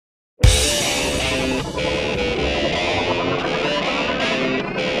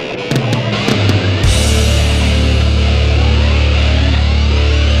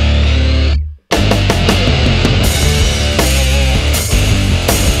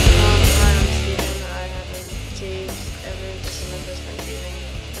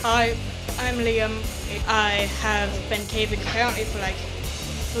Hi, I'm Liam. I have been caving apparently for like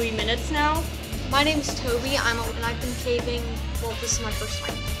 3 minutes now. My name's Toby. And I've been caving. Well, this is my first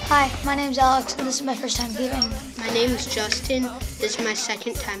time. Hi, my name's Alex, and this is my first time caving. My name is Justin. This is my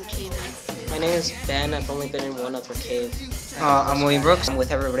second time caving. My name is Ben. I've only been in one other cave. I'm William Brooks. I'm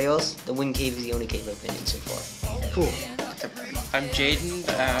with everybody else. The Wind Cave is the only cave I've been in so far. Cool. I'm Jaden.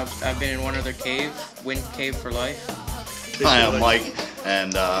 I've been in one other cave, Wind Cave for Life. Hi, I'm Mike,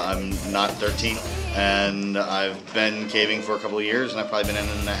 and I'm not 13, and I've been caving for a couple of years, and I've probably been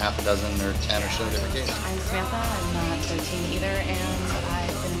in a half a dozen or 10 or so different caves. I'm Samantha. I'm not 13 either, and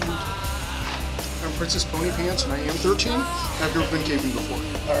I've been in I'm Princess Pony Pants, and I am 13. I've never been caving before.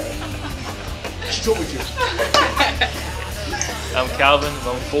 All right. She told me to. I'm Calvin.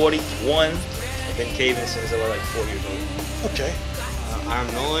 I'm 41. I've been caving since I was like 4 years old. Okay. I'm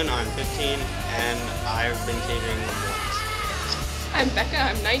Nolan. I'm 15, and I've been caving once. I'm Becca.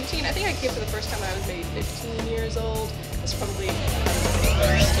 I'm 19. I think I caved for the first time when I was maybe 15 years old. It's probably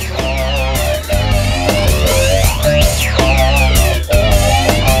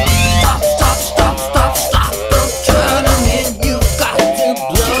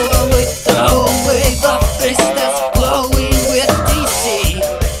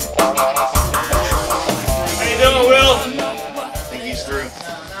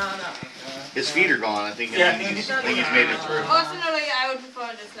His feet are gone. I think he's made it through. Personally, I would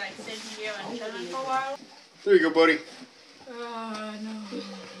prefer just like sitting here and chilling for a while. There you go, buddy. no.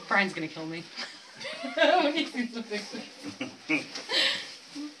 Brian's gonna kill me.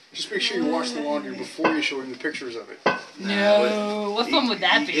 Just make sure you wash the laundry before you show him the pictures of it. No. What fun would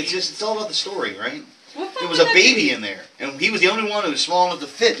that be? It's all about the story, right? There was a baby in there, and he was the only one who was small enough to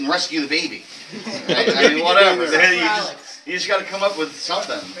fit and rescue the baby. Right? I mean, whatever. You just got to come up with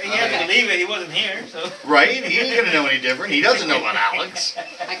something. He had to leave it. He wasn't here, so. Right? He ain't gonna know any different. He doesn't know about Alex.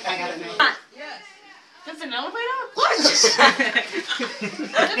 I gotta know. Yes. That's an elevator? What? That's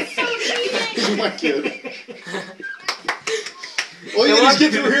so cheating. He's my kid. All you gotta do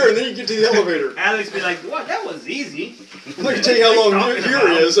is get through here, and then you get to the elevator. Alex be like, "What? That was easy." I'm not gonna tell you how long here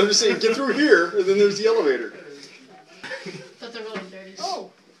is. I'm just saying, get through here, and then there's the elevator. That's a really dirty.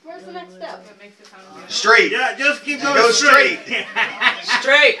 Oh, where's the next step? That makes it sound weird. Straight. Yeah, just keep going Go straight.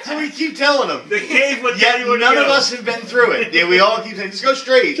 Straight! So we keep telling him. The cave would Yet none of us have been through it. Yeah, we all keep saying, just go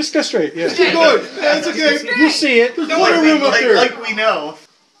straight. Just go straight, yeah. Just keep going. That's okay. You'll see it. There's plenty of room up there. Like we know.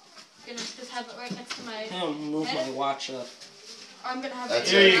 I'm gonna just have it right next to my I'm gonna move head. my watch up. I'm gonna have That's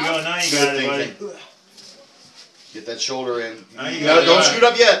it. There you go. Now you got it, buddy. Get that shoulder in. Now you No, got it. don't scoot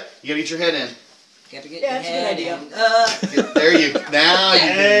up yet. You gotta get your head in. Got to get your head in. There you go. Now you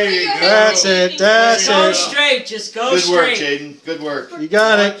There you go. That's it. That's Go it. straight. Just go Good work, straight. Jaden. Good work. You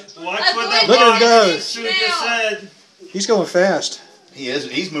got it. Watch what that Look at him go. Sue just said. He's going fast. He is.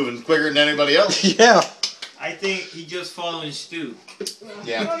 He's moving quicker than anybody else. Yeah. I think he just following Stu.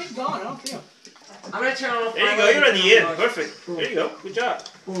 Yeah. He's gone. I don't see him. I'm gonna turn off. There you go. You're at the end. Perfect. There you go. Good job.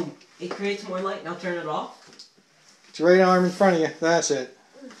 Boom. It creates more light. Now turn it off. It's right arm in front of you. That's it.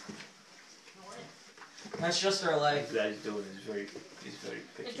 That's just our light. What he's doing is very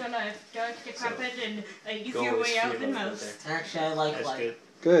picky. It's on a dark decrepit and a Go easier with way out Steve than over most. there. Actually, I like That's light.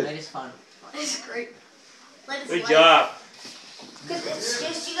 good. Light is fun. It's great. Good job. Because it's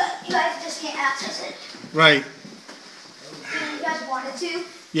just, you guys just can't access it. Right. You guys wanted to.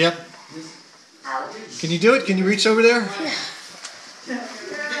 Yep. Out. Can you do it? Can you reach over there? Yeah.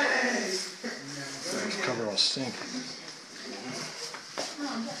 Cover all stink.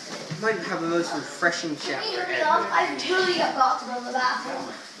 Might have the most refreshing shower ever. I really got to go to the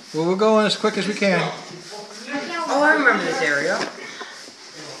bathroom. Well, we'll go on as quick as we can. Oh, I remember this area.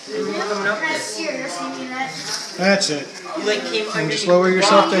 Coming up Kind of serious, you mean that? That's it. You like came And underneath just lower the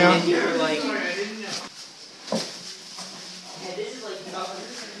yourself rock down. and you were like.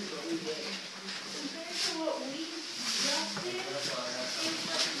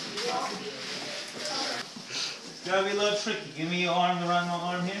 It's gotta be a little tricky. Give me your arm around my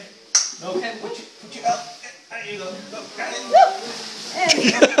arm here. Okay, put you up. There you go. Go. Got it.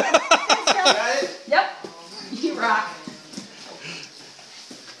 Got it? Yep. You rock.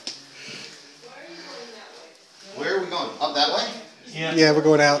 Where are we going? Up that way? Yeah. Yeah, we're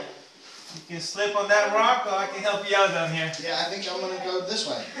going out. You can slip on that rock, or I can help you out down here. Yeah, I think I'm gonna go this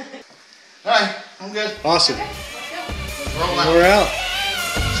way. All right, I'm good. Awesome. Let's roll out. We're out.